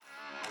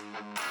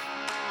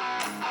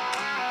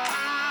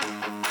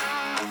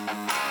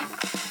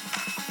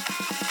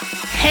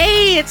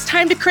Hey, it's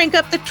time to crank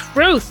up the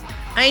truth.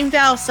 I'm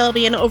Val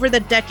Selby, and over the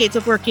decades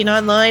of working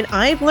online,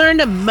 I've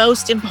learned a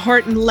most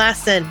important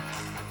lesson.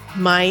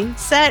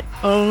 Mindset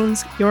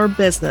owns your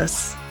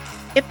business.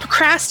 If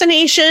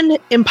procrastination,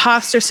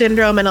 imposter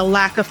syndrome, and a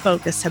lack of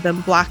focus have been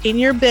blocking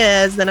your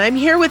biz, then I'm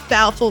here with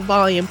Val Full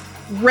Volume,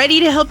 ready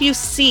to help you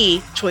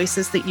see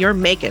choices that you're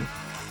making.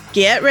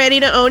 Get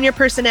ready to own your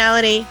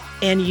personality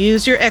and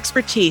use your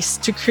expertise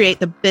to create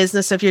the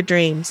business of your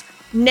dreams.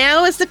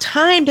 Now is the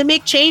time to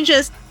make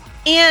changes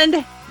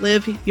and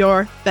live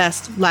your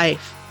best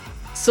life.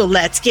 So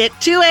let's get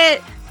to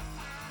it.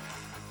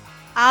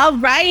 All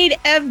right,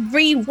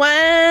 everyone.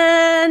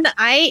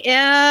 I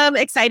am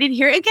excited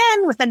here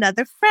again with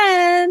another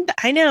friend.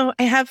 I know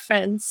I have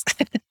friends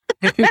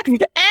and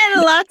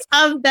lots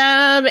of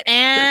them.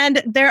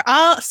 And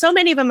so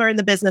many of them are in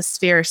the business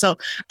sphere. So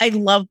I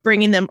love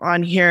bringing them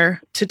on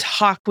here to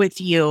talk with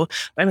you.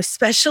 I'm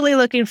especially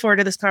looking forward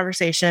to this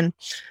conversation.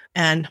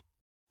 And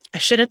I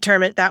shouldn't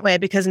term it that way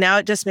because now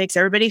it just makes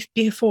everybody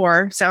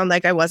before sound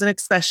like I wasn't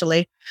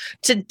especially.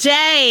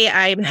 Today,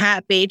 I'm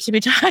happy to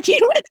be talking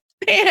with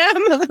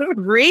Pam,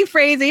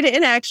 rephrasing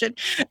in action,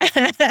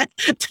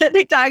 to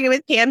be talking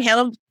with Pam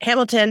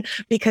Hamilton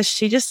because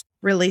she just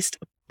released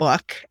a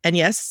book. And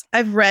yes,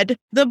 I've read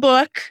the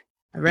book.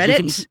 I read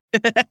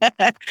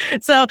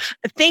it. So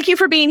thank you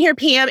for being here,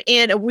 Pam.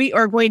 And we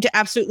are going to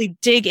absolutely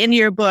dig into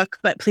your book,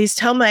 but please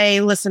tell my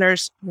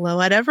listeners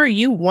whatever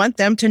you want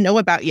them to know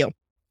about you.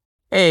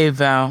 Hey,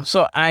 Val.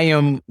 So I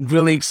am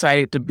really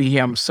excited to be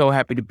here. I'm so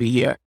happy to be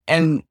here.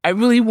 And I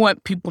really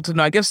want people to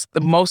know, I guess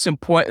the most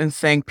important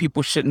thing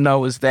people should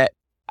know is that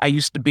I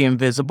used to be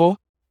invisible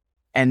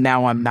and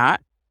now I'm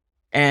not.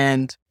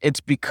 And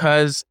it's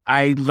because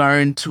I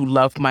learned to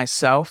love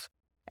myself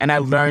and I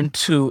learned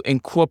to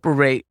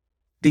incorporate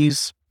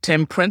these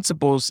 10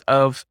 principles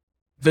of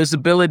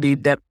visibility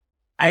that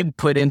I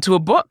put into a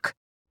book.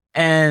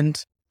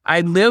 And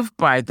I live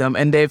by them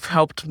and they've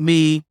helped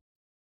me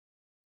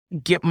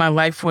get my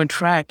life on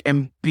track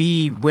and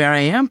be where I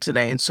am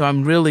today. And so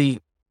I'm really,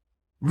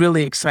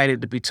 really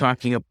excited to be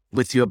talking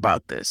with you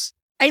about this.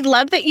 I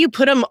love that you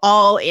put them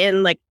all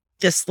in like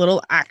this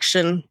little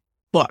action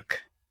book.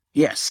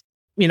 Yes.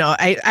 You know,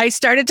 I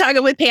started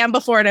talking with Pam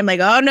before and I'm like,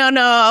 oh,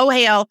 no,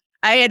 hell,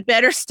 I had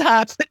better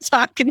stop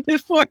talking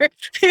before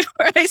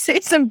I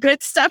say some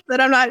good stuff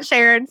that I'm not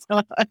sharing.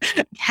 So I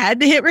had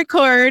to hit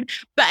record,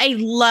 but I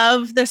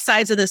love the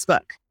size of this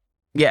book.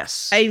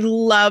 Yes. I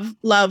love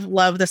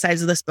the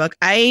size of this book.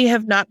 I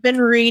have not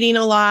been reading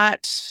a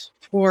lot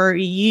for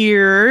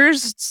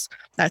years.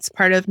 That's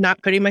part of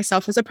not putting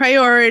myself as a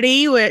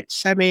priority,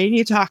 which, I mean,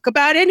 you talk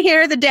about in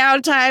here, the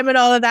downtime and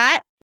all of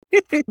that.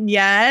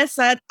 Yes,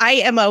 I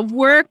am a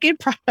work in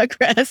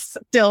progress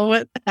still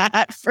with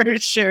that for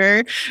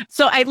sure.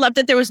 So I love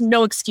that there was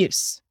no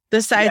excuse.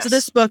 The size of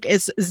this book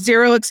is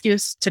zero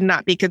excuse to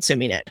not be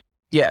consuming it.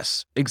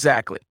 Yes,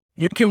 exactly.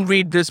 You can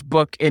read this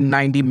book in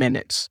 90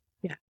 minutes.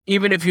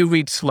 Even if you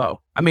read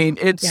slow. I mean,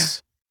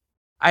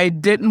 I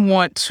didn't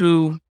want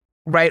to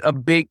write a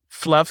big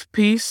fluff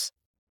piece.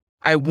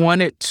 I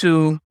wanted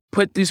to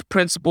put these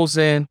principles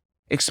in,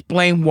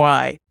 explain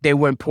why they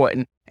were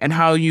important and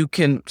how you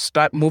can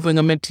start moving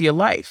them into your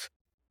life.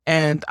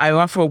 And I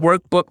offer a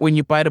workbook. When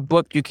you buy the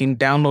book, you can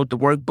download the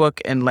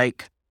workbook and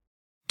like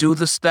do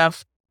the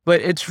stuff. But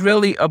it's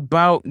really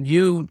about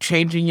you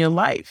changing your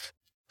life.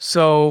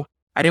 So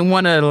I didn't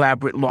want an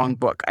elaborate long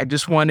book. I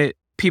just wanted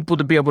people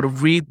to be able to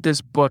read this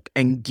book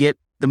and get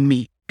the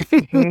meat.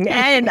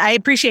 And I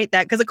appreciate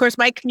that because, of course,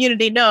 my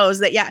community knows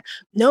that,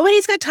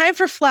 nobody's got time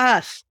for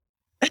fluff.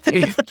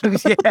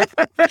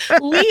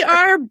 We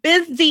are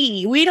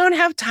busy. We don't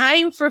have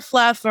time for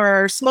fluff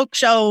or smoke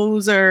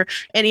shows or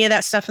any of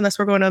that stuff unless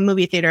we're going to a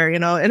movie theater, you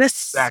know, and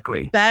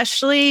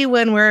especially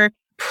when we're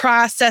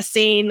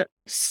processing,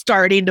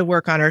 starting to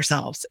work on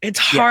ourselves. It's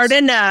hard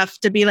enough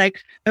to be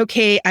like,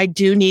 okay, I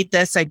do need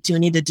this. I do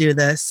need to do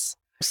this.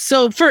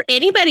 So for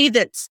anybody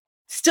that's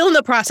still in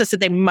the process that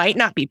they might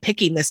not be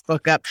picking this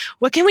book up,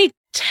 what can we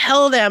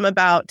tell them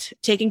about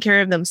taking care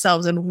of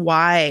themselves and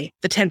why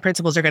the 10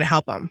 principles are going to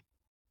help them?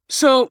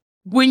 So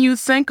when you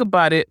think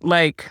about it,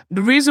 like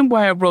the reason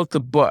why I wrote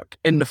the book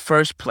in the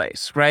first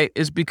place, right,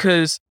 is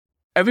because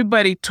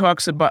everybody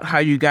talks about how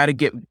you got to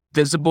get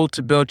visible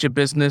to build your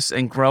business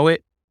and grow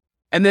it.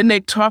 And then they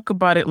talk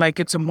about it like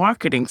it's a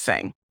marketing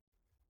thing.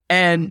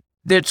 And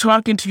they're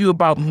talking to you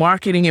about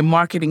marketing and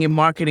marketing and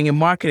marketing and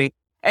marketing.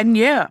 And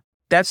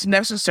that's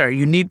necessary.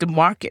 You need to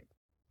market.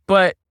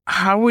 But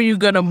how are you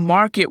going to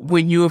market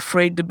when you're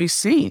afraid to be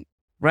seen,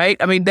 right?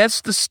 I mean,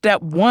 that's the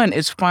step one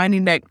is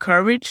finding that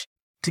courage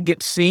to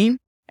get seen.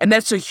 And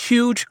that's a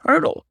huge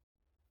hurdle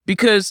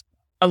because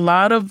a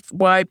lot of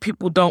why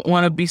people don't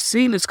want to be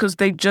seen is because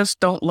they just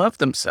don't love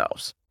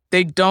themselves.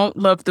 They don't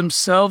love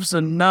themselves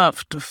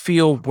enough to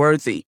feel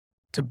worthy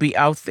to be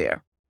out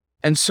there.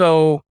 And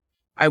so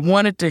I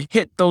wanted to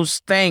hit those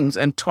things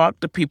and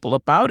talk to people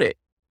about it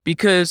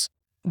because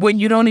when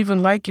you don't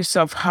even like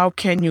yourself, how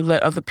can you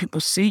let other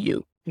people see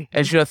you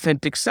as your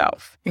authentic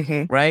self,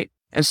 right?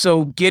 And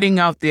so getting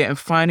out there and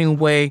finding a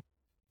way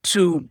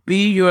to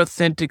be your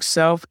authentic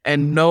self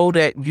and know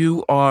that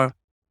you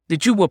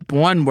were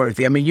born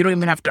worthy. I mean, you don't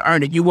even have to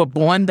earn it. You were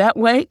born that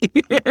way.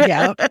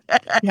 Yeah.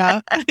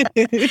 Yeah.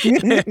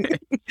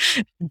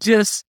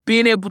 Just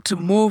being able to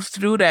move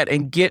through that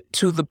and get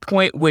to the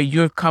point where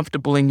you're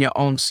comfortable in your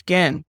own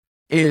skin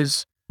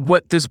is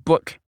what this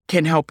book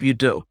can help you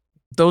do.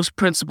 Those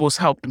principles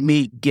helped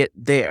me get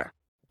there.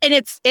 And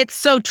it's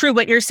so true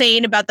what you're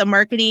saying about the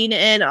marketing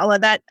and all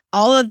of that.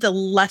 All of the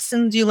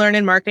lessons you learn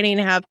in marketing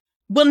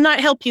will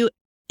not help you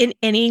in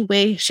any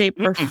way, shape,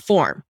 or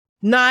form.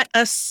 Not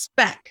a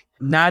speck.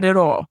 Not at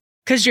all.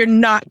 Because you're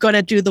not going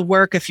to do the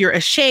work if you're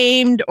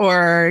ashamed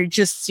or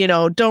just,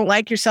 don't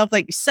like yourself,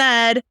 like you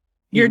said.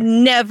 You're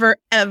never,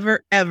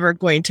 ever, ever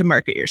going to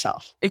market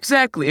yourself.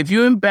 Exactly. If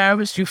you're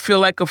embarrassed, you feel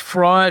like a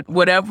fraud,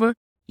 whatever,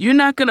 you're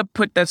not going to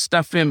put that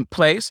stuff in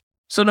place.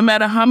 So no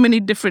matter how many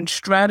different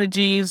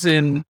strategies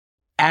and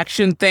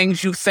action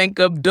things you think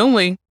of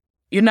doing,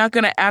 you're not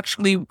going to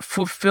actually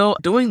fulfill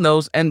doing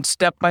those and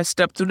step by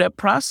step through that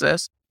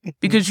process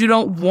because you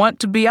don't want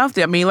to be out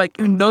there. I mean, like,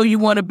 you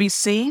want to be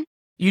seen.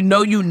 You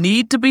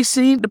need to be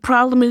seen. The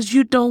problem is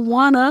you don't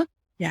want to.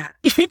 Yeah.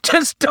 You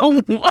just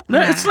don't want to.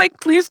 Yeah. It's like,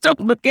 please don't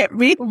look at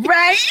me.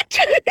 Right?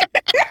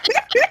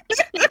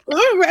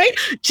 Right?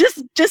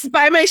 Just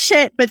buy my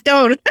shit, but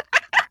don't.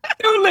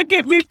 Don't look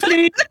at me,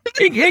 please.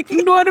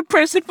 Ignore the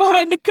person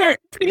behind the curtain,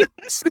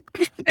 please.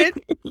 It's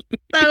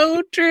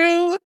so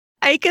true.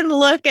 I can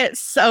look at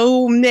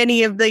so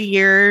many of the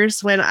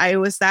years when I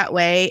was that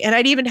way. And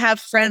I'd even have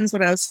friends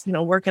when I was,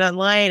 working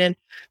online, and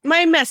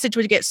my message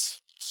would get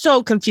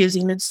so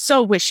confusing and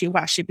so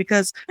wishy-washy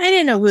because I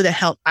didn't know who the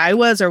hell I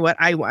was or what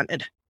I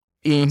wanted.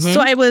 So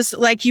I was,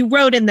 like you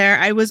wrote in there,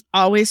 I was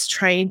always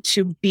trying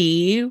to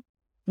be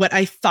what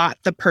I thought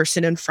the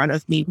person in front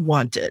of me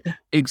wanted.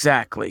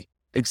 Exactly.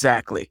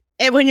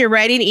 And when you're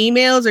writing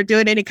emails or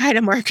doing any kind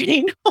of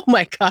marketing, oh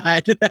my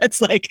God,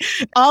 that's like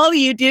all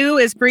you do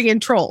is bring in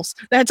trolls.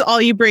 That's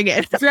all you bring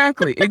in.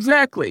 Exactly.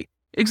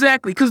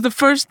 Because the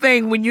first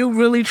thing when you're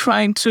really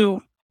trying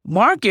to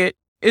market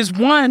is,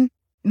 one,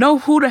 know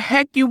who the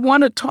heck you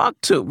want to talk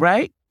to,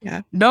 right?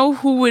 Yeah. Know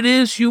who it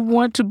is you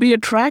want to be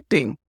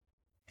attracting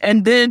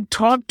and then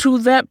talk to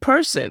that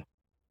person.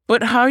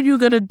 But how are you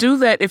going to do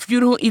that if you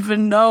don't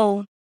even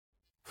know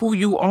who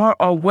you are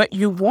or what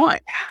you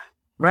want,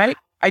 right?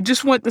 I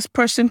just want this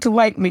person to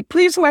like me.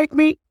 Please like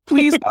me.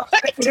 Please.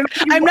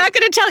 I'm not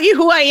going to tell you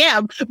who I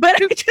am,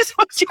 but I just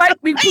want you to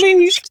like me,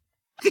 please.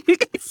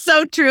 It's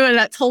so true. And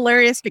that's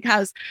hilarious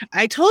because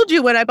I told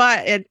you when I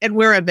bought it, and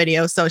we're a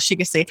video, so she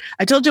can see.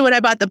 I told you when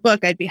I bought the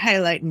book, I'd be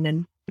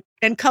highlighting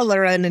and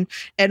coloring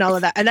and all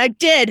of that. And I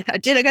did. I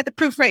got the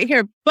proof right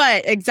here.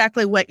 But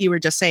exactly what you were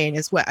just saying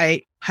is what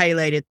I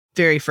highlighted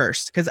very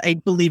first, because I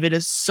believe it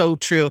is so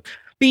true.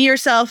 Be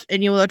yourself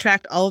and you will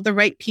attract all of the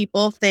right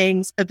people,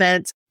 things,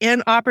 events,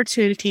 and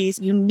opportunities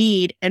you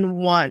need and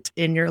want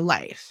in your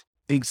life.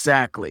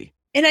 Exactly.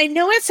 And I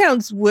know it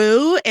sounds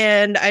woo,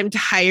 and I'm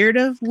tired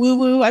of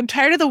woo-woo. I'm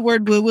tired of the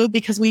word woo-woo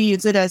because we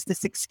use it as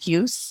this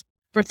excuse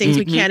for things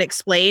we can't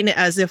explain,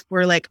 as if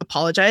we're like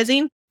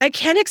apologizing. I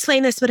can't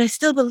explain this, but I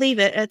still believe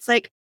it. It's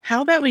like,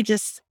 how about we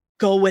just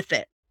go with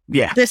it?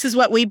 Yeah. This is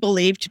what we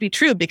believe to be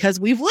true because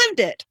we've lived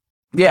it.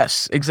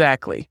 Yes,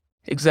 exactly.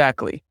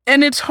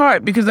 And it's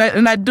hard because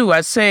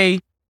I say,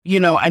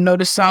 I know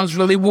this sounds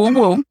really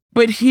woo-woo,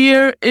 but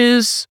here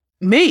is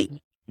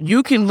me.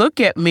 You can look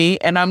at me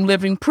and I'm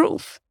living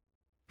proof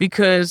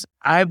because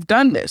I've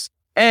done this.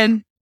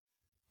 And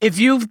if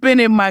you've been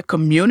in my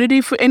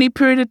community for any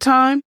period of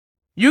time,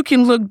 you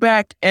can look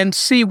back and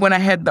see when I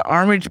had the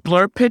orange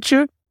blur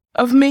picture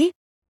of me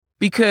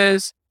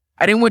because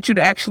I didn't want you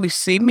to actually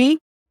see me.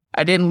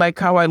 I didn't like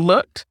how I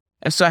looked.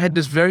 And so I had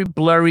this very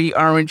blurry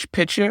orange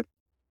picture.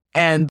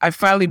 And I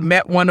finally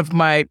met one of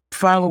my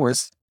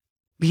followers.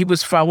 He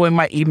was following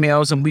my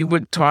emails and we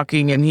were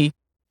talking, and he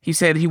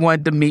said he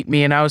wanted to meet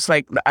me. And I was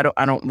like, I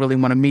don't really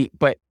want to meet.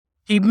 But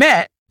he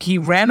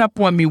ran up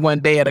on me one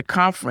day at a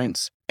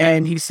conference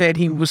and he said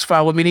he was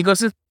following me. And he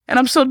goes, and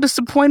I'm so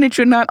disappointed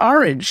you're not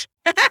orange.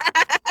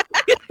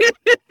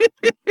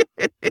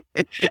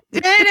 It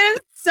is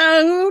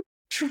so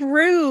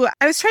true.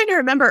 I was trying to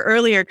remember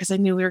earlier because I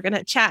knew we were going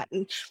to chat.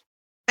 And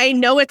I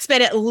know it's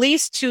been at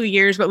least 2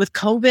 years, but with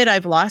COVID,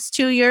 I've lost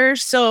 2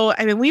 years. So,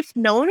 I mean, we've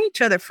known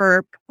each other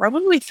for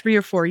probably 3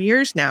 or 4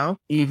 years now.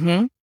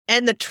 Mm-hmm.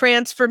 And the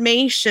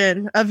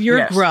transformation of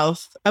your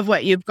growth of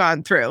what you've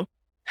gone through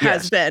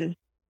has been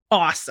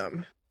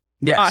awesome.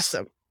 Yes.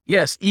 Awesome.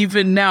 Yes.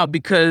 Even now,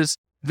 because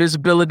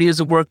visibility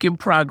is a work in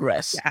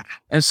progress. Yeah.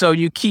 And so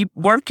you keep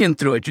working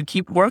through it.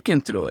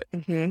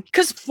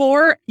 Because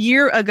 4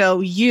 years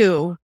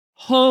ago,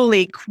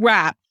 holy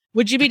crap,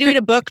 would you be doing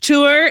a book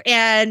tour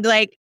and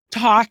like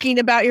talking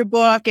about your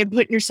book and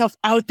putting yourself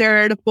out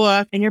there in a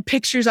book and your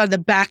pictures on the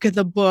back of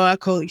the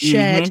book? Holy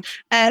shit.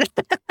 And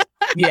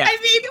yeah. I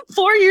mean,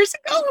 4 years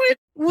ago,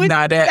 would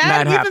not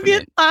that even be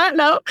a thought?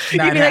 No,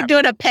 you'd be like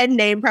doing a pen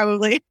name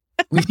probably.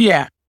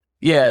 Yeah.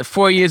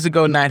 4 years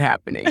ago, not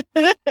happening.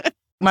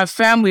 My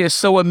family is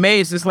so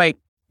amazed. It's like,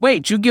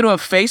 wait, you get on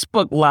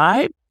Facebook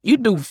Live? You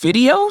do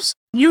videos?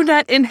 You're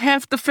not in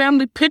half the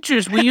family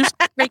pictures. We used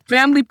to take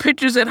family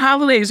pictures at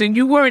holidays and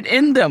you weren't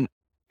in them.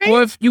 Right.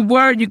 Or if you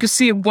were, you could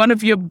see one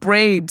of your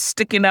braids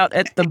sticking out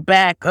at the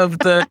back of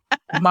the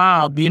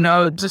mob,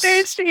 just.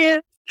 There she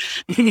is.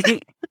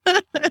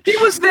 She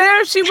was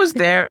there. She was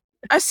there.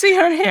 I see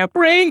her hair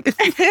braid.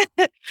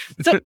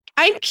 So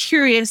I'm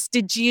curious,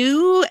 did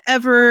you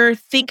ever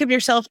think of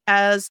yourself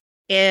as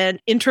an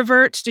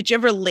introvert? Did you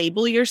ever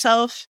label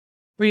yourself?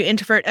 Were you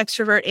introvert,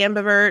 extrovert,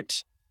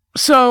 ambivert?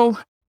 So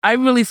I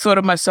really thought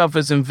of myself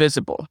as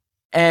invisible.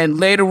 And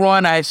later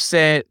on, I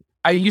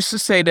used to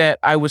say that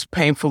I was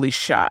painfully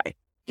shy.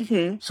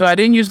 Mm-hmm. So I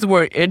didn't use the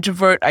word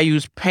introvert. I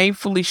used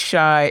painfully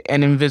shy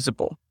and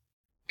invisible.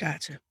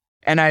 Gotcha.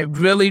 And I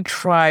really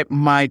tried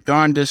my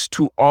darndest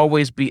to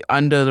always be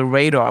under the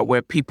radar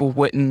where people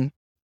wasn't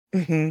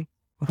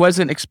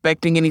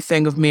expecting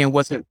anything of me and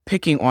wasn't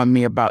picking on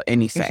me about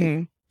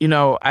anything.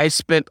 Mm-hmm. I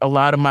spent a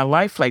lot of my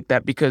life like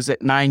that because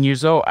at 9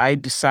 years old, I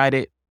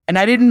decided, and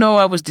I didn't know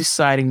I was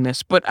deciding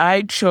this, but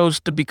I chose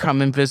to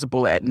become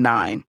invisible at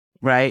 9,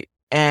 right?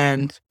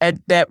 And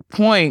at that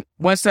point,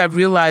 once I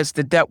realized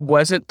that that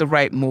wasn't the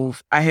right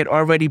move, I had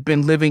already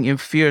been living in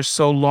fear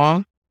so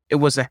long, it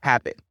was a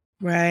habit.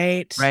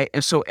 Right. Right.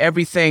 And so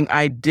everything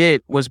I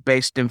did was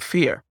based in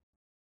fear.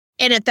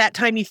 And at that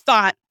time, you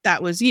thought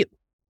that was you.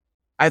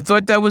 I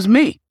thought that was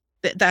me.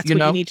 That's what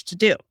you needed to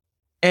do.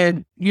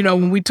 And,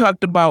 when we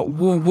talked about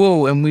woo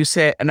woo and we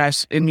said, and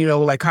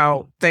like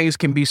how things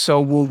can be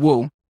so woo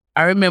woo,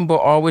 I remember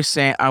always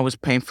saying I was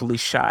painfully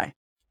shy.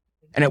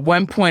 And at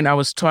one point I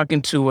was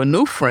talking to a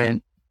new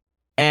friend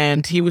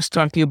and he was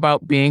talking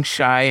about being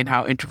shy and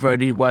how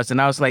introverted he was.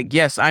 And I was like,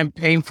 yes, I'm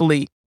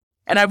painfully,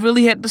 and I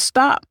really had to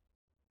stop.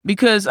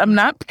 Because I'm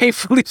not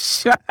painfully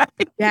shy.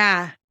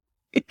 Yeah.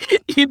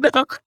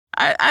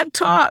 I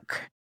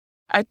talk.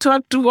 I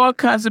talk to all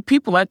kinds of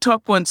people. I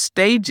talk on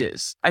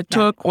stages. I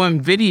talk on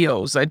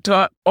videos. I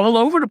talk all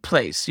over the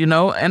place,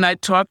 and I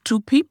talk to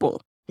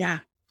people. Yeah.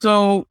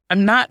 So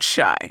I'm not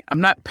shy.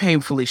 I'm not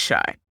painfully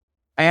shy.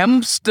 I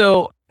am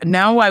still,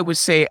 now I would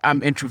say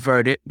I'm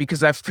introverted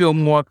because I feel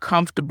more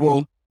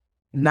comfortable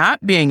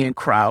not being in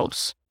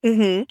crowds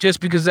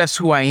just because that's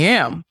who I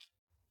am.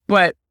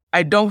 But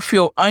I don't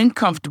feel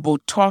uncomfortable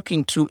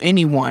talking to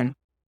anyone,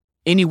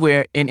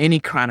 anywhere, in any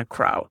kind of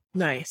crowd.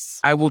 Nice.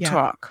 I will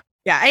talk.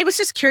 Yeah, I was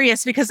just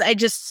curious because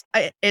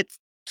it's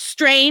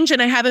strange and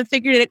I haven't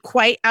figured it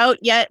quite out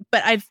yet,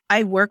 but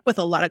I work with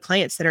a lot of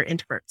clients that are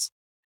introverts.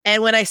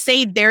 And when I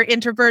say they're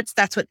introverts,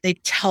 that's what they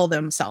tell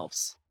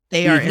themselves.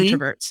 They are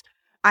introverts.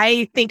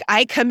 I think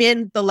I come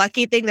in, the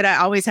lucky thing that I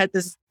always had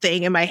this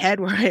thing in my head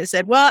where I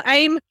said, well,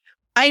 I'm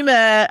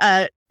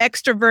a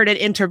extroverted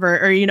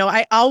introvert, or,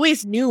 I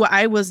always knew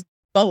I was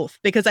both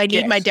because I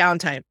need my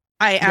downtime.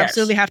 I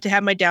absolutely have to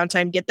have my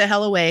downtime. Get the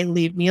hell away.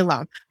 Leave me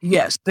alone.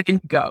 Yes, there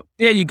you go.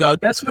 There you go.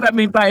 That's what I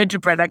mean by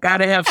introvert. I got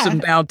to have some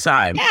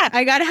downtime. Yeah,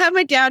 I got to have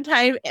my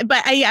downtime.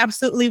 But I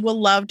absolutely will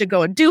love to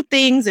go and do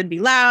things and be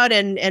loud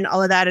and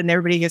all of that. And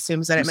everybody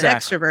assumes that I'm an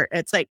extrovert.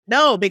 It's like,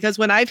 no, because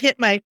when I've hit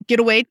my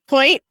getaway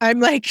point, I'm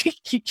like,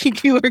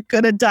 you are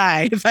going to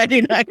die if I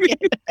do not get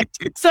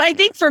it. So I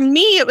think for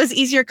me, it was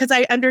easier because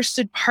I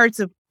understood parts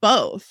of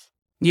both.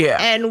 Yeah.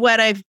 And what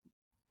I've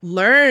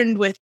learned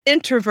with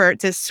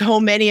introverts is so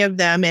many of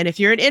them, and if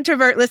you're an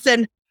introvert,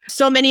 listen,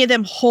 so many of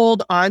them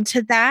hold on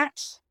to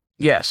that.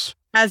 Yes.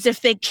 As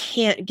if they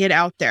can't get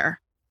out there.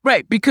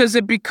 Right, because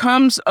it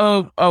becomes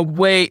a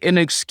way, an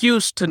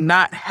excuse to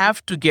not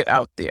have to get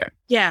out there.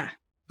 Yeah.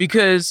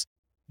 Because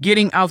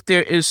getting out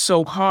there is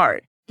so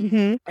hard.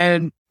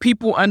 And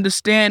people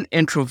understand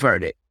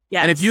introverted.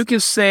 Yes. And if you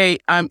can say,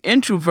 I'm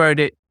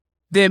introverted,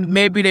 then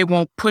maybe they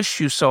won't push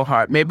you so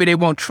hard. Maybe they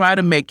won't try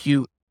to make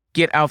you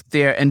get out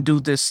there and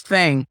do this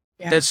thing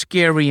that's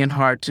scary and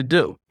hard to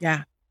do.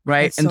 Yeah.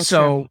 Right. And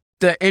so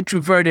the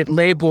introverted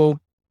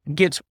label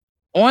gets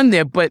on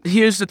there. But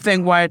here's the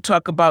thing why I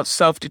talk about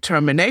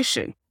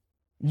self-determination.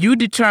 You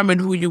determine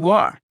who you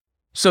are.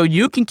 So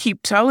you can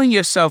keep telling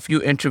yourself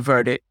you're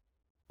introverted,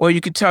 or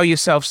you could tell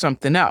yourself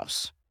something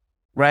else.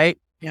 Right.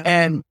 Yeah.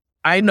 And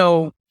I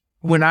know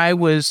when I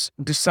was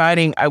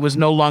deciding I was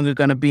no longer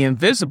going to be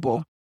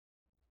invisible,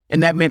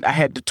 and that meant I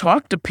had to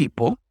talk to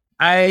people,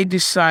 I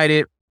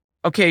decided,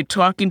 okay,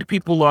 talking to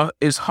people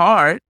is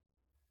hard,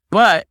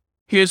 but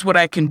here's what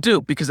I can do,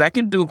 because I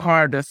can do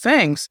harder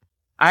things.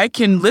 I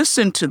can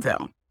listen to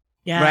them,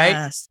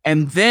 right?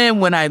 And then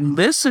when I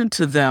listen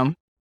to them,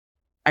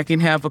 I can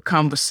have a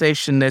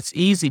conversation that's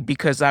easy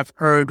because I've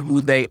heard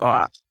who they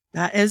are.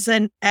 That is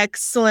an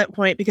excellent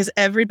point because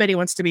everybody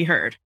wants to be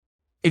heard.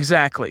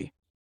 Exactly.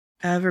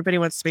 Everybody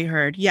wants to be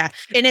heard. Yeah.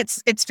 And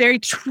it's very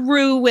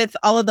true with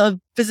all of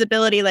the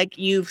visibility like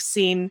you've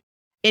seen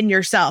in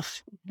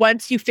yourself.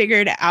 Once you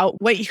figured out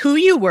who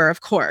you were,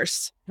 of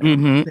course,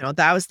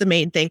 that was the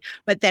main thing.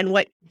 But then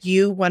what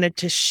you wanted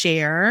to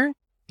share,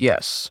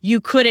 yes,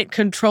 you couldn't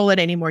control it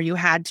anymore. You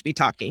had to be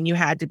talking. You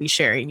had to be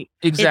sharing.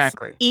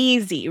 Exactly. It's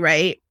easy,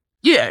 right?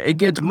 Yeah, it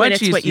gets much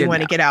easier. It's what you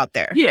want to get out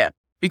there. Yeah,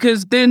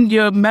 because then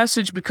your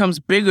message becomes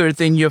bigger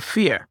than your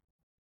fear,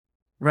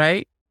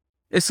 right?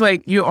 It's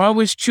like you're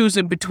always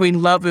choosing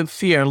between love and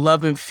fear,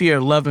 love and fear,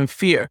 love and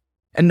fear.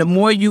 And the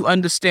more you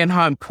understand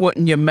how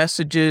important your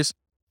message is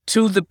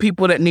to the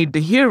people that need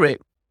to hear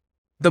it,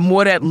 the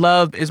more that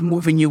love is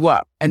moving you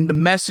up and the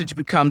message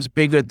becomes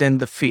bigger than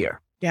the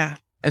fear. Yeah.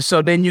 And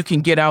so then you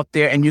can get out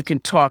there and you can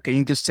talk and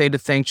you can say the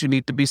things you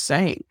need to be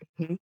saying.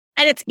 Mm-hmm.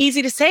 And it's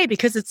easy to say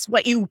because it's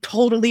what you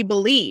totally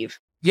believe.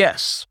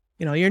 Yes.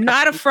 You're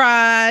not a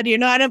fraud. You're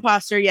not an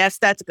imposter. Yes,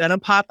 that's going to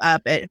pop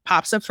up. It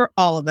pops up for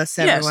all of us,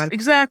 everyone. Yes,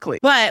 exactly.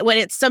 But when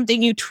it's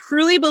something you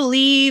truly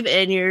believe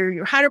and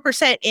you're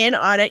 100% in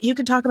on it, you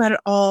can talk about it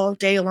all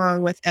day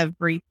long with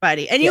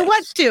everybody. And you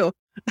want to.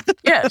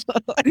 Yes.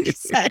 Like you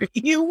said,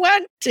 you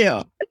want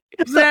to.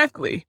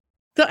 Exactly.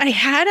 So I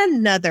had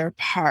another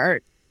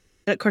part.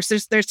 Of course,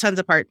 there's tons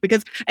of parts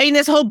because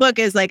this whole book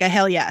is like a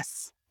hell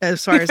yes.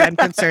 As far as I'm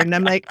concerned,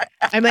 I'm like,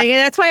 and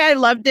that's why I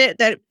loved it,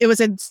 that it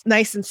was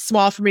nice and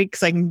small for me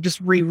because I can just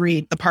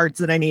reread the parts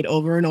that I need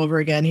over and over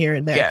again here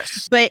and there.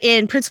 Yes. But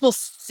in Principle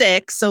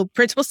 6, so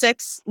Principle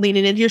 6,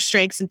 leaning into your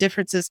strengths and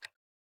differences,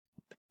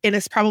 and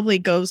this probably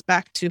goes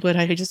back to what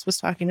I just was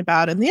talking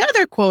about and the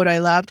other quote I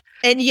loved.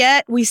 And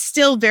yet we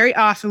still very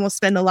often will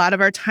spend a lot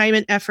of our time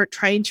and effort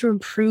trying to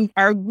improve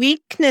our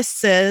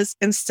weaknesses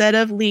instead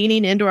of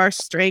leaning into our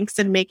strengths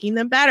and making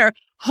them better.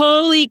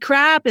 Holy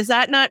crap, is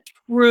that not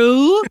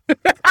true?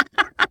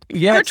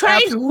 Yes,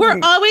 we're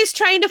always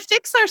trying to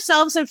fix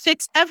ourselves and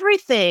fix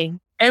everything.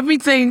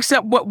 Everything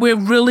except what we're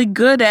really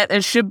good at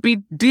and should be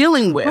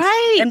dealing with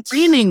and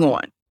leaning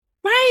on.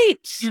 Right.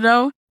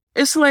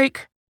 It's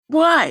like,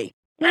 why?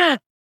 Yeah.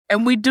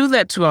 And we do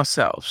that to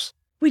ourselves.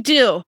 We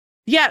do.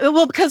 Yeah.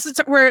 Well,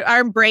 because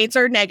our brains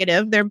are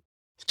negative. They're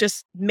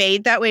just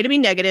made that way to be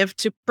negative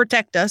to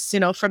protect us,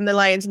 from the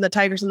lions and the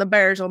tigers and the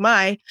bears,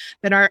 that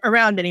aren't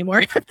around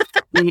anymore.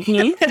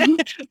 Mm-hmm.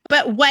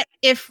 But what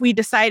if we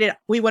decided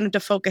we wanted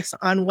to focus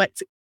on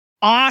what's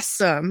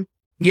awesome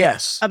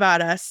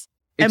about us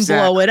and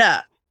blow it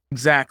up?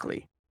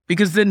 Exactly.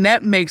 Because then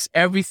that makes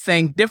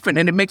everything different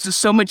and it makes it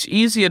so much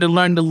easier to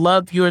learn to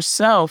love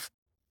yourself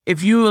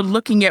if you are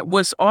looking at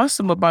what's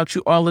awesome about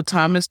you all the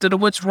time instead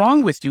of what's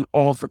wrong with you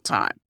all the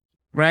time,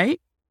 right?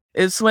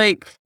 It's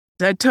like,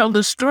 I tell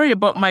the story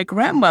about my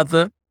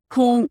grandmother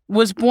who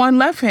was born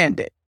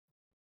left-handed.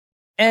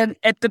 And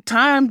at the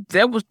time,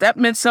 that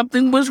meant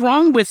something was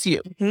wrong with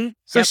you. Mm-hmm.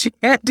 So she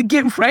had to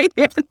get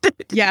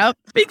right-handed. Yep.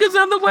 Because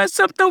otherwise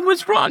something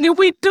was wrong. And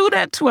we do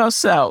that to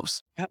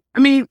ourselves.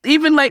 Yep.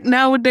 Even like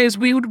nowadays,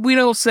 we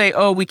don't say,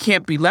 oh, we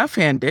can't be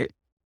left-handed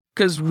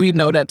because we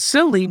know that's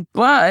silly.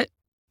 But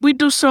we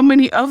do so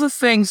many other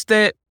things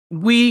that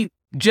we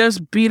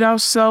just beat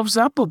ourselves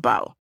up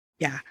about.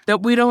 Yeah.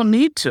 That we don't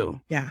need to.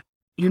 Yeah.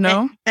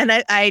 And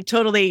I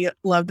totally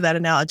loved that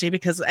analogy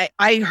because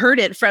I heard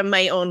it from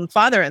my own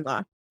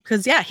father-in-law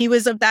because, he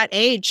was of that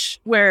age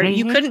where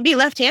you couldn't be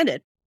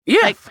left-handed.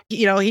 Yeah.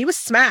 He was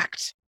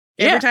smacked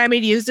every time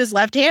he'd used his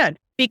left hand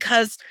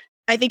because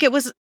I think it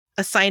was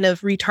a sign of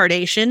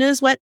retardation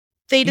is what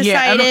they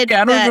decided.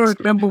 Yeah, I don't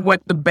remember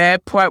what the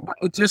bad part was.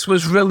 It just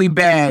was really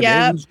bad.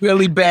 It was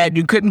really bad.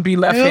 You couldn't be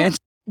left-handed.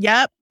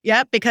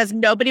 Yep, because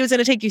nobody was going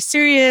to take you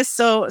serious.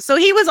 So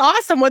he was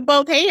awesome with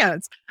both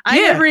hands. I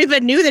never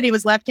even knew that he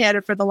was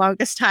left-handed for the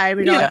longest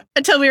time,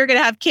 until we were going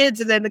to have kids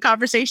and then the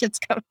conversations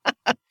come up.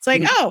 It's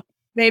like, oh,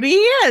 maybe he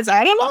is.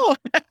 I don't know.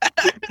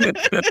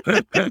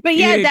 But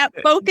that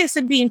focus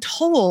and being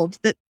told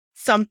that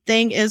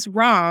something is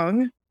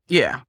wrong.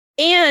 Yeah.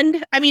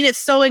 And it's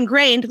so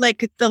ingrained,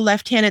 like the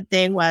left-handed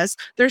thing was,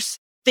 there's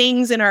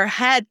things in our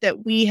head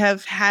that we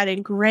have had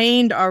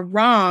ingrained are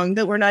wrong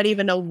that we're not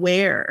even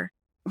aware.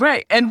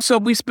 Right. And so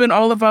we spend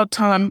all of our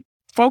time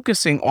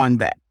focusing on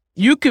that.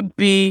 You could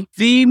be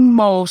the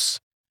most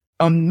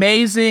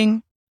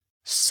amazing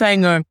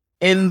singer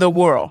in the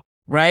world,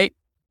 right?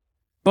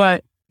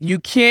 But you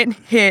can't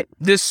hit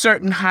this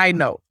certain high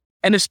note.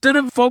 And instead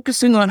of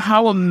focusing on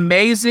how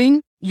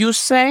amazing you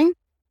sang,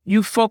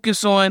 you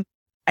focus on,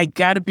 I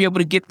got to be able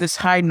to get this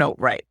high note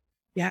right.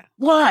 Yeah.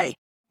 Why?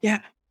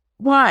 Yeah.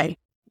 Why?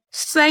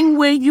 Sing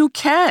where you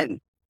can,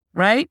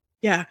 right?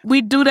 Yeah.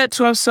 We do that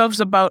to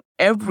ourselves about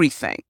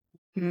everything.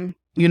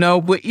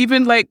 Mm-hmm. We're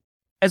even like,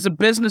 as a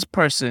business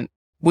person,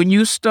 when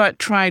you start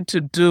trying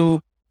to do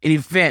an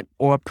event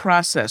or a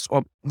process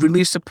or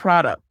release a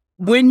product,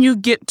 when you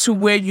get to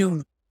where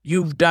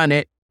you've done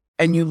it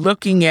and you're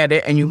looking at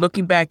it and you're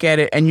looking back at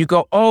it and you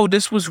go, oh,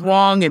 this was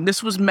wrong and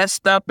this was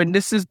messed up and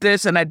this is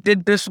this and I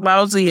did this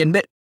lousy and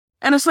that.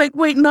 And it's like,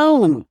 wait,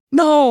 no.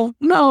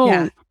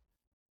 Yeah.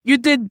 You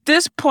did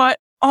this part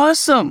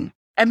awesome.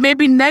 And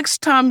maybe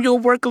next time you'll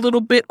work a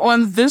little bit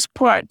on this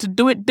part to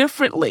do it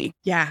differently.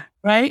 Yeah.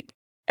 Right?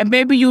 And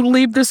maybe you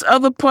leave this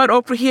other part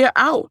over here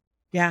out.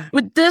 Yeah.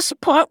 But this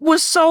part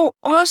was so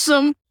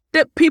awesome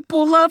that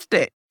people loved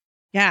it.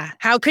 Yeah.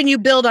 How can you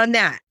build on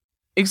that?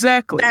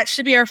 Exactly. That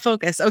should be our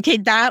focus. Okay,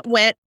 that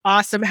went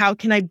awesome. How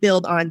can I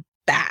build on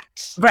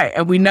that? Right.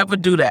 And we never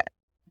do that.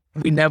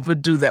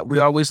 We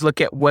always look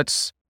at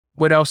what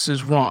else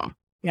is wrong.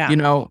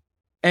 Yeah.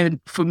 And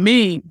for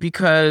me,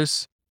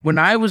 because when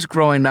I was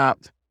growing up,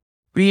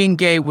 being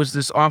gay was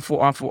this awful,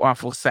 awful,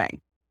 awful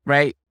thing,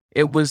 right?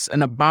 It was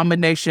an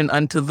abomination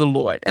unto the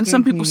Lord. And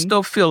some people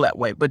still feel that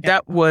way, but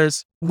that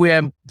was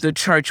where the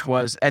church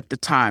was at the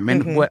time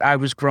and what I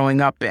was growing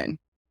up in.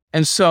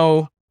 And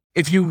so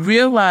if you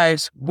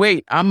realize,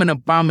 wait, I'm an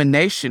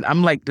abomination,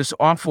 I'm like this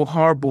awful,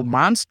 horrible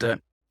monster,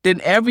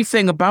 then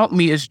everything about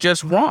me is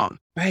just wrong.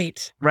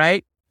 Right.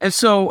 Right? And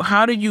so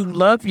how do you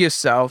love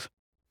yourself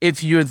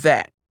if you're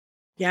that?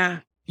 Yeah.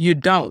 You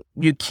don't.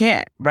 You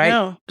can't, right?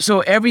 No.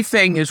 So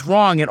everything is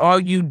wrong, and all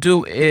you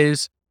do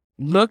is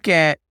look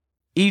at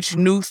each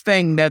new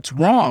thing that's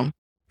wrong,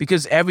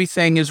 because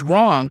everything is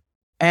wrong,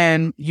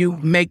 and you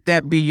make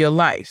that be your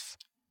life.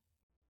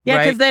 Yeah,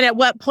 because right? then at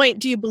what point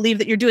do you believe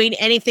that you're doing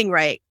anything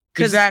right?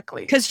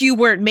 Exactly. Because you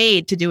weren't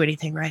made to do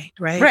anything right,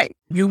 right? Right.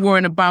 You were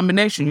an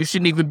abomination. You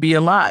shouldn't even be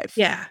alive.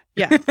 Yeah,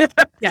 yeah,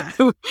 yeah.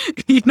 So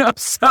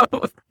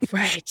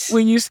right.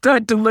 when you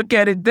start to look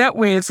at it that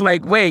way, it's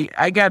like, wait,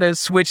 I got to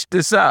switch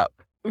this up.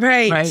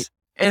 Right.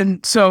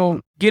 And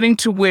so getting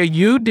to where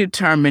you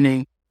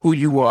determining who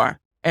you are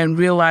and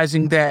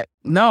realizing that,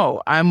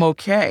 no, I'm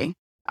okay.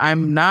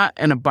 I'm not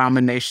an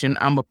abomination.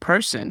 I'm a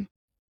person.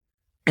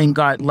 And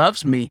God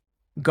loves me.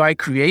 God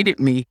created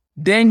me.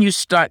 Then you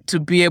start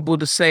to be able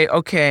to say,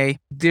 okay,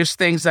 there's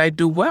things I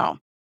do well.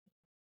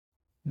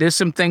 There's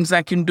some things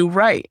I can do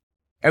right.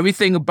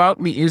 Everything about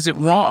me isn't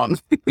wrong.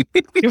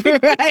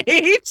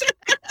 Right.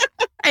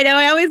 I know.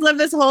 I always love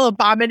this whole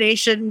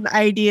abomination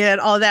idea and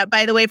all that.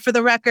 By the way, for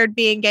the record,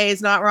 being gay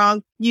is not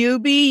wrong. You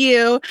be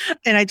you.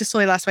 And I just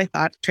totally lost my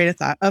train of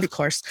thought, of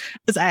course,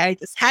 because I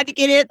just had to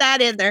get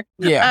that in there.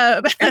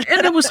 Yeah. And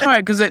it was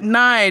hard because at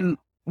 9,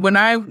 when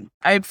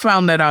I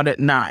found that out at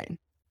 9,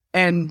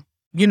 and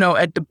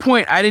at the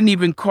point, I didn't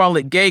even call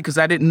it gay because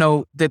I didn't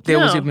know that there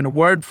was even a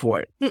word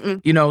for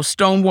it.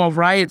 Stonewall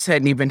riots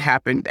hadn't even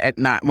happened at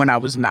 9 when I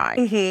was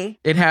 9.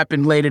 It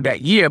happened later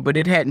that year, but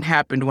it hadn't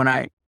happened when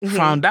I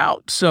found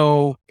out.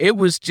 So it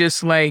was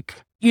just like,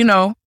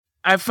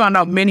 I found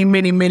out many,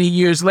 many, many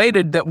years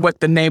later that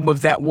what the name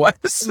of that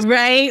was.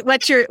 Right.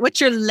 What your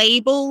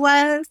label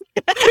was.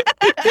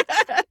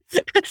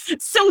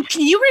 So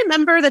can you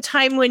remember the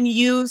time when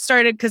you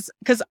started, because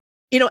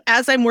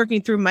as I'm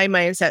working through my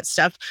mindset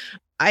stuff,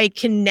 I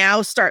can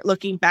now start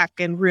looking back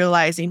and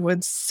realizing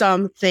when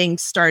some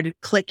things started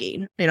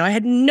clicking. I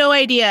had no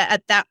idea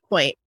at that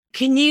point.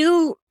 Can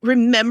you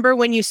remember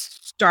when you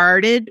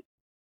started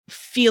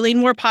feeling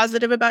more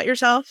positive about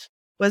yourself?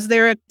 Was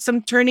there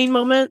some turning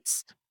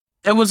moments?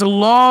 It was a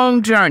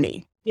long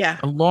journey. Yeah.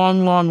 A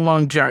long, long,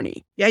 long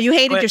journey. Yeah, you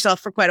hated yourself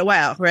for quite a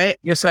while, right?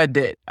 Yes, I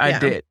did. I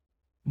did.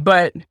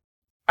 But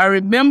I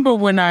remember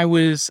when I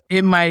was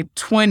in my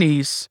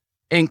 20s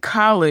in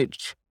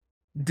college,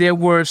 there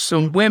were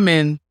some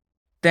women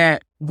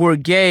that were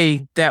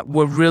gay that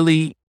were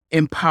really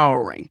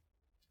empowering,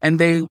 and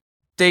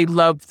they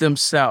loved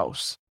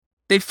themselves.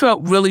 They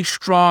felt really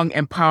strong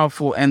and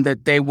powerful, and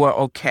that they were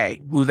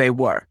okay who they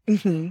were.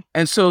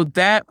 And so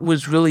that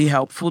was really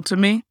helpful to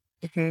me.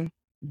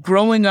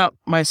 Growing up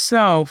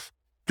myself,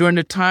 during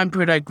the time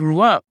period I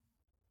grew up,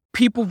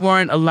 people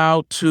weren't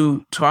allowed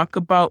to talk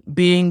about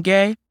being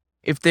gay.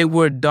 If they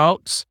were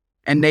adults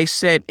and they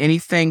said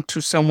anything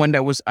to someone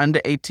that was under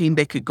 18,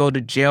 they could go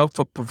to jail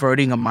for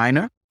perverting a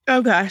minor.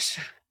 Oh, gosh.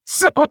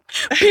 So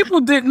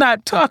people did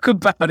not talk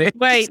about it.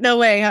 Wait, no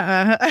way.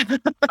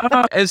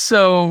 And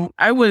so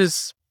I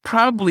was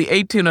probably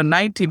 18 or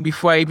 19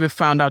 before I even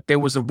found out there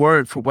was a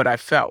word for what I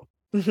felt.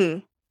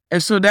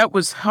 And so that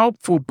was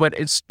helpful, but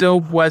it still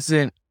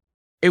wasn't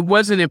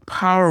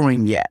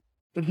empowering yet.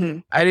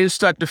 I didn't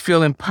start to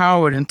feel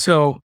empowered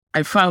until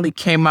I finally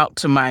came out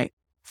to my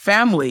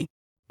family,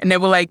 and they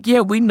were like,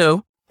 yeah, we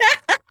knew.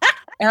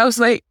 And I was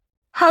like,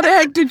 how the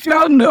heck did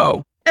y'all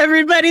know?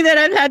 Everybody that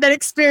I've had that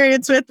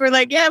experience with were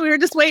like, yeah, we were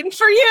just waiting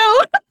for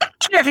you.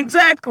 Yeah,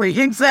 exactly.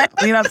 And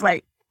I was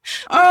like,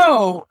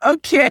 oh,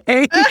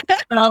 okay.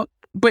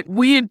 But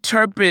we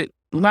interpret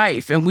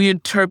life and we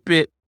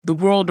interpret the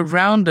world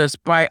around us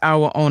by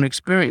our own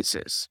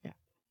experiences. Yeah.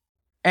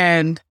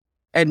 And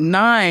at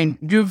 9,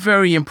 you're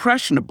very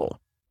impressionable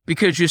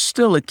because you're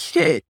still a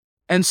kid.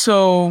 And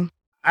so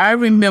I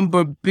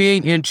remember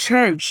being in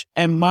church,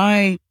 and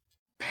my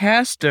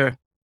pastor,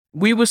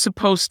 we were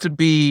supposed to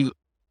be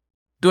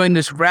doing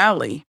this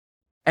rally,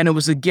 and it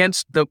was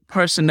against the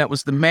person that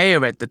was the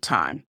mayor at the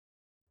time.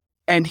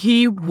 And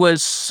he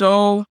was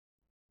so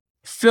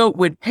filled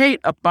with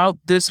hate about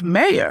this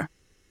mayor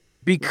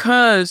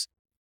because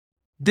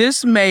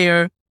this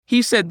mayor,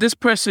 he said this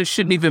person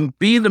shouldn't even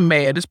be the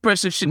mayor. This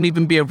person shouldn't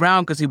even be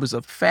around because he was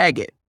a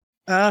faggot.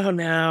 Oh,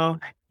 no.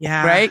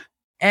 Yeah. Right?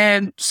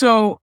 And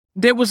so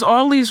there was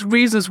all these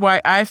reasons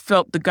why I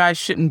felt the guy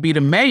shouldn't be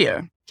the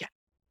mayor. Yeah.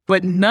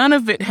 But none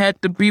of it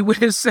had to be with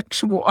his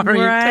sexual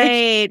orientation.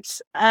 Right.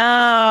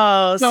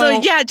 Oh, so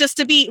yeah, just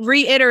to be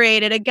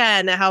reiterated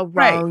again how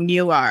wrong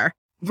you are.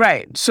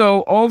 Right.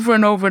 So over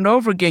and over and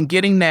over again,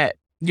 getting that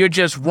you're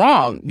just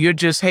wrong. You're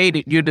just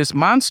hated. You're this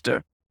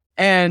monster.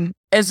 And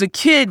as a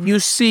kid, you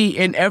see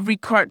in every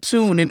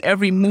cartoon, in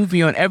every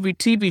movie, on every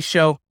TV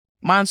show,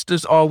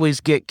 monsters always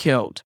get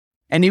killed.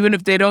 And even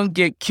if they don't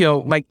get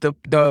killed, like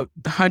the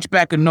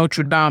Hunchback of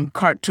Notre Dame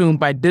cartoon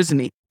by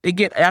Disney, they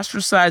get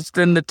ostracized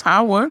in the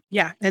tower.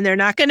 Yeah. And they're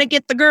not going to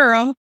get the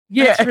girl.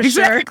 Yeah, for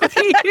exactly.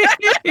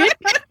 Sure.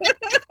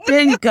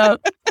 There you go.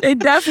 They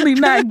definitely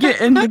not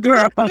getting the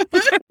girl.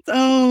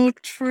 So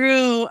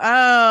true.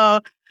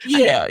 Oh.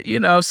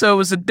 Yeah, so it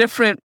was a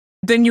different,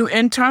 then you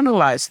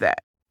internalize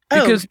that.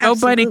 Because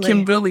nobody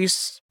can really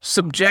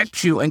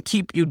subject you and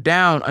keep you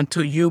down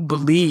until you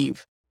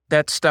believe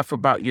that stuff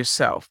about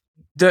yourself.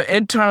 The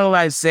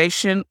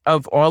internalization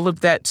of all of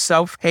that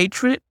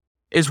self-hatred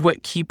is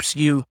what keeps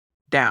you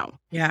down.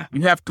 Yeah.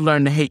 You have to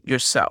learn to hate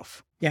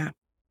yourself. Yeah.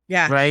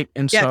 Yeah. Right?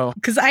 And so...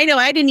 Because I know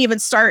I didn't even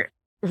start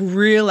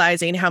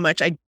realizing how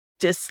much I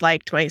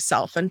disliked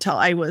myself until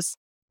I was,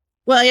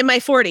 in my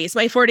 40s.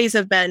 My 40s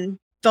have been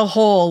the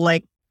whole,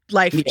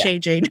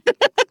 life-changing.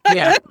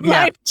 Yeah.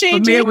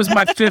 Life-changing. For me, it was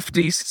my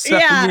 50s. So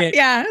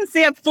yeah.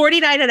 See, I'm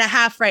 49 and a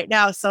half right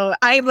now. So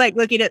I'm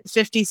looking at the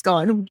 50s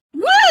going,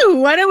 woo,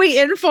 what are we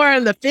in for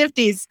in the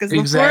 50s? Because the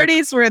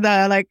 40s were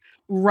the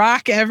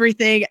rock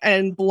everything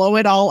and blow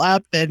it all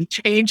up and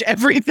change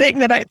everything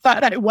that I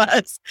thought I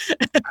was.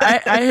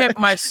 I had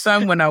my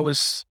son when I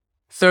was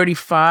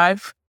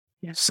 35.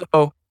 Yeah.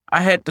 So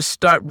I had to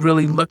start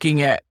really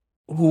looking at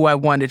who I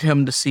wanted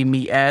him to see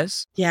me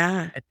as.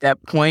 Yeah. At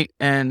that point,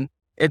 and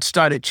it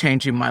started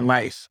changing my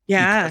life.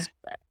 Yeah.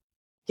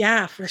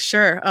 Yeah, for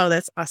sure. Oh,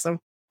 that's awesome.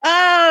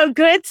 Oh,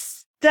 good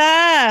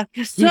stuff.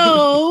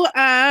 So,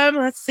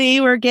 let's see.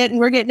 We're getting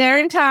there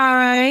in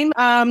time.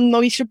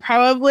 We should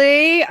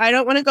probably, I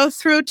don't want to go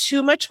through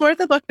too much more of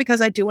the book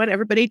because I do want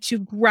everybody to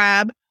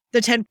grab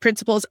the 10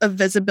 Principles of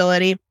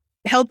Visibility,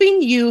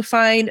 helping you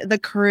find the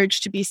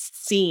courage to be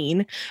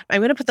seen. I'm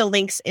going to put the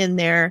links in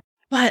there.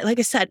 But like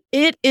I said,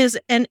 it is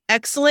an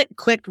excellent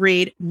quick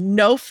read,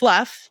 no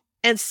fluff,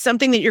 and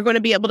something that you're going to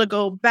be able to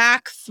go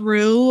back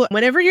through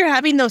whenever you're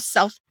having those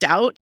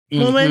self-doubt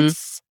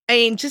moments. I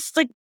mean, just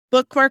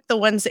bookmark the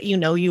ones that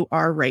you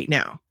are right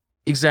now.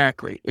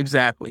 Exactly.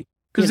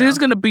 Because there's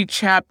going to be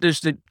chapters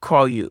that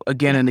call you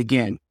again and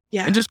again.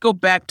 Yeah. And just go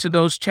back to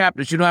those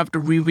chapters. You don't have to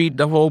reread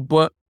the whole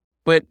book,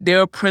 but there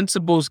are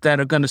principles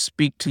that are going to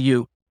speak to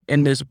you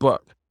in this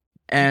book.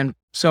 And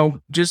so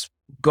just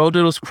go to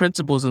those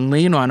principles and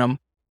lean on them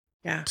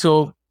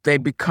till they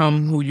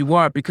become who you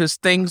are, because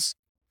things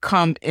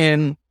come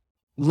in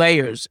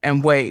layers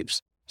and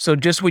waves. So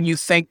just when you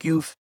think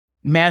you've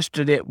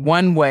mastered it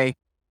one way,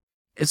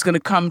 it's going to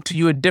come to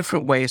you a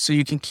different way so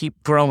you can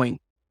keep growing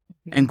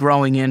and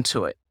growing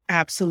into it.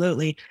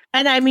 Absolutely.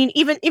 And I mean,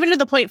 even to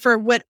the point for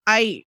what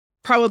I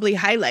probably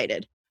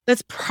highlighted,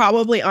 that's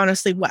probably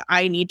honestly what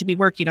I need to be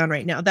working on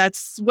right now.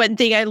 That's one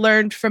thing I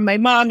learned from my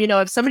mom.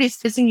 If somebody's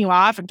pissing you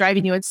off and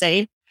driving you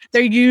insane,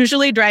 they're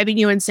usually driving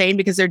you insane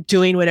because they're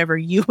doing whatever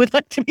you would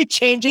like to be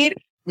changing.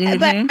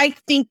 But I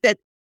think that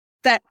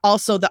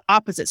also the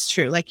opposite's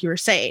true. Like you were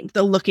saying,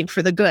 the looking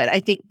for the good. I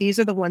think these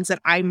are the ones that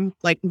I'm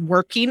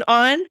working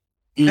on.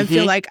 I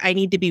feel like I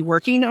need to be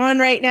working on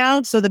right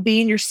now. So the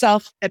being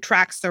yourself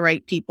attracts the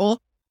right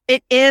people.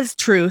 It is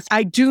truth.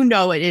 I do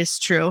know it is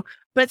true,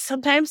 but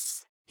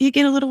sometimes you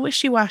get a little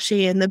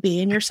wishy-washy in the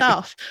being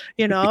yourself,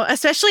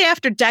 especially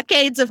after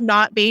decades of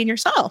not being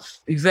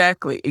yourself.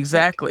 Exactly. It's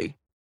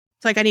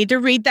I need to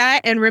read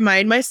that and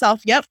remind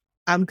myself, yep,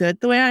 I'm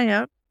good the way I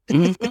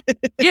am.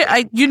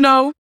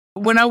 Yeah.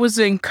 When I was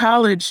in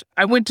college,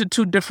 I went to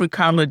 2 different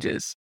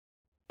colleges.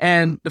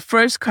 And the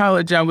first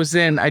college I was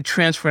in, I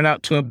transferred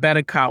out to a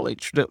better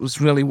college that was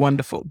really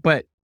wonderful.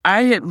 But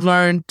I had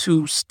learned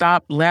to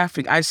stop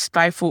laughing. I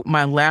stifled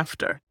my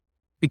laughter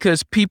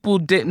because people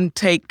didn't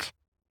take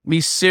me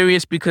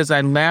serious because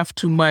I laughed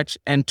too much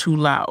and too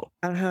loud.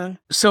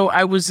 So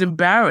I was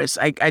embarrassed.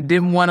 I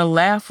didn't want to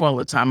laugh all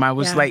the time. I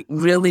was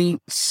really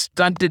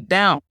stunted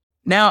down.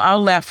 Now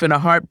I'll laugh in a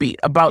heartbeat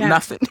about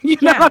nothing.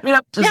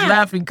 I'm just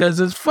laughing because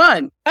it's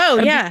fun. Oh,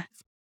 yeah.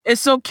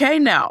 It's okay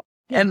now.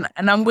 And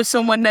I'm with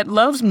someone that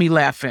loves me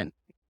laughing,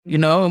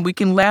 and we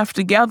can laugh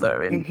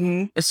together.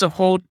 And it's a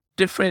whole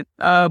different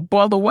ball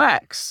of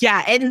wax.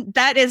 Yeah. And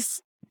that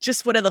is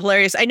just one of the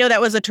hilarious. I know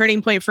that was a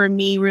turning point for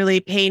me,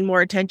 really paying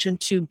more attention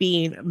to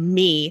being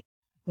me.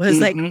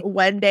 Was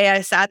one day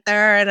I sat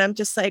there and I'm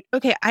just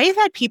okay, I've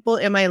had people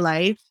in my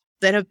life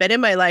that have been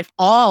in my life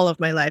all of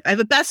my life. I have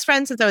a best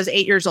friend since I was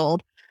 8 years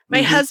old.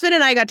 My husband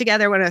and I got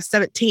together when I was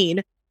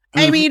 17.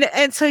 I mean,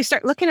 and so you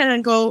start looking at it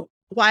and go,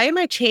 why am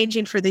I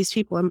changing for these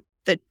people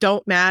that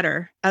don't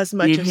matter as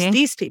much as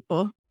these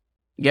people?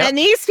 Yep. And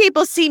these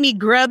people see me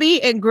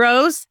grubby and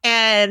gross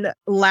and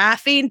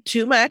laughing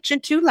too much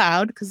and too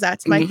loud, because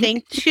that's my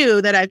thing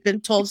too, that I've been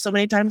told so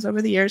many times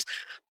over the years.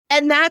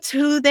 And that's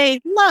who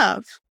they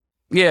love.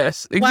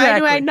 Yes, exactly. Why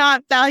do I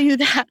not value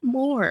that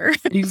more?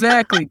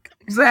 Exactly.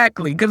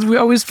 Because we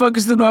always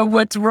focus on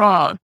what's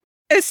wrong.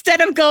 Instead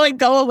of going,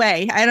 go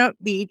away. I don't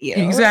need you.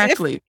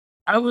 Exactly.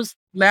 I was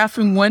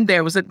laughing one day.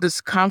 I was at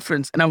this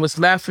conference and I was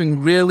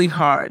laughing really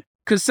hard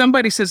because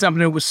somebody said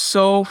something that was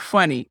so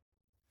funny.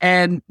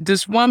 And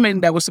this woman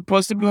that was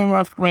supposed to be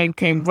my friend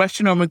came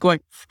rushing over and going,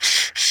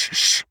 shh, shh,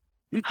 shh.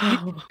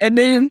 Oh. And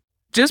then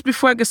just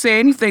before I could say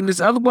anything, this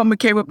other woman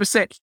came up and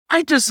said,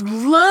 I just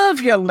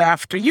love your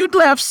laughter. You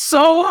laugh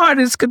so hard.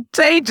 It's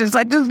contagious.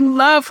 I just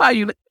love how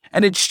you,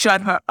 and it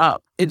shut her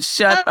up. It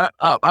shut her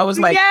up. I was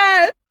like,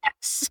 yes.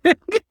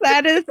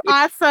 That is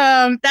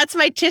awesome. That's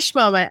my Tish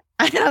moment.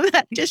 I have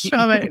that Tish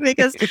moment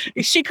because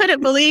she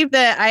couldn't believe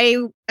that I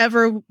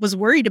ever was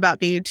worried about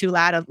being too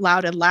loud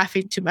and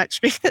laughing too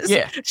much because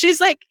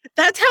she's like,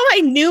 that's how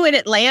I knew in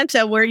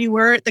Atlanta where you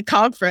were at the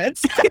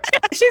conference.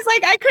 She's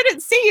like, I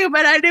couldn't see you,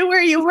 but I knew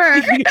where you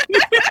were.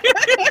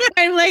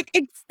 I'm like,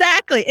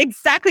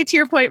 exactly to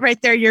your point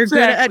right there. You're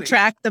going to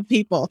attract the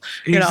people.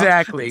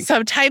 Exactly.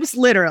 Sometimes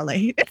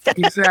literally.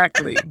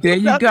 Exactly. There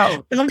you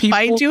go. They'll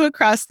find you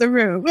across the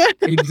room.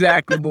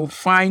 Exactly. We'll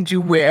find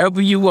you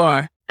wherever you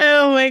are.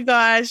 Oh my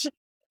gosh.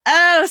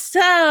 Oh,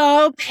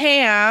 so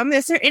Pam,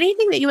 is there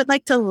anything that you would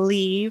like to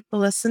leave the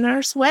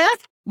listeners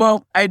with?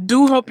 Well, I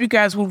do hope you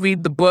guys will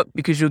read the book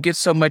because you'll get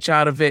so much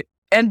out of it,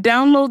 and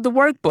download the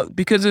workbook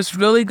because it's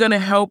really going to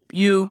help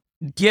you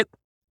get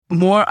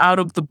more out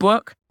of the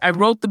book. I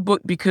wrote the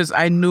book because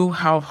I knew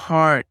how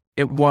hard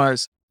it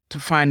was to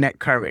find that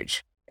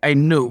courage. I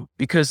knew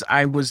because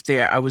I was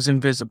there. I was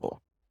invisible.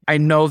 I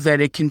know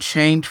that it can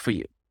change for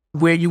you.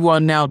 Where you are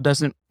now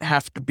doesn't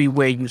have to be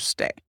where you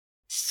stay.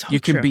 So you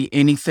can true. be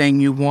anything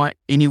you want,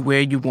 anywhere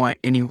you want,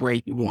 anywhere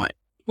you want.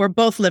 We're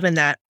both living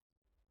that.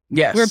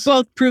 Yes. We're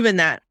both proving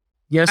that.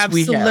 Yes,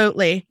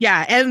 absolutely. We have.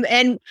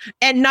 Yeah.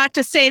 And not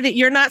to say that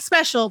you're not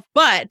special,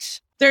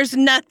 but there's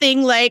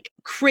nothing like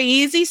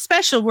crazy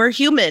special. We're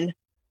human.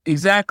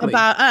 Exactly.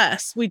 About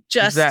us. We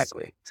just a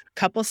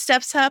couple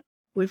steps up.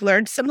 We've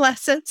learned some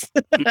lessons.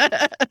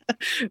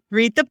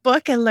 Read the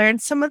book and learn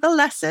some of the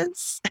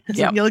lessons.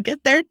 Yep. You'll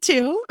get there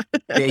too.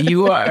 There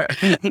you are.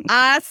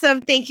 Awesome.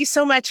 Thank you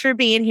so much for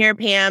being here,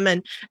 Pam.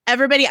 And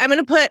everybody, I'm going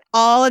to put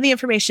all of the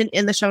information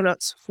in the show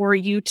notes for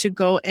you to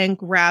go and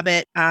grab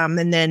it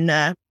and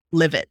then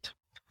live it.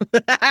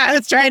 I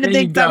was trying to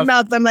think something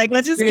else. I'm like,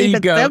 let's just keep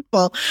it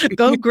simple.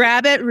 Go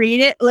grab it, read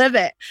it, live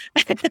it.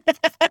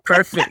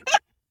 Perfect.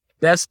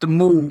 That's the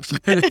move.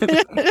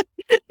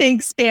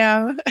 Thanks,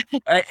 Pam.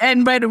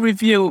 And write a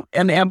review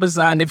on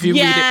Amazon if you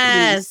read it.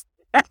 Yes,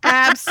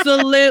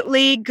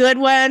 absolutely. Good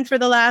one for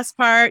the last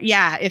part.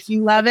 Yeah, if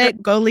you love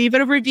it, go leave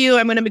it a review.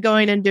 I'm going to be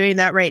going and doing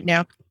that right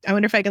now. I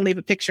wonder if I can leave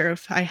a picture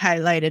of my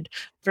highlighted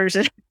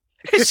version.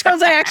 It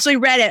shows I actually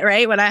read it,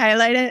 right? When I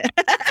highlight it.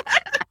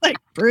 Like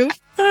proof.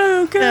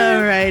 Okay.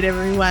 All right,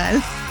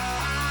 everyone.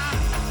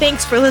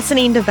 Thanks for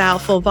listening to Val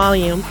Full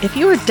Volume. If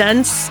you are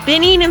done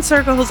spinning in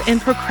circles and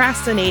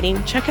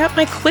procrastinating, check out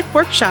my quick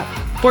workshop,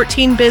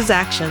 14 Biz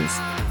Actions.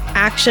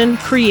 Action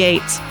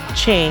creates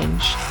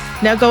change.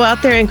 Now go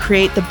out there and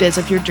create the biz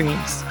of your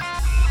dreams.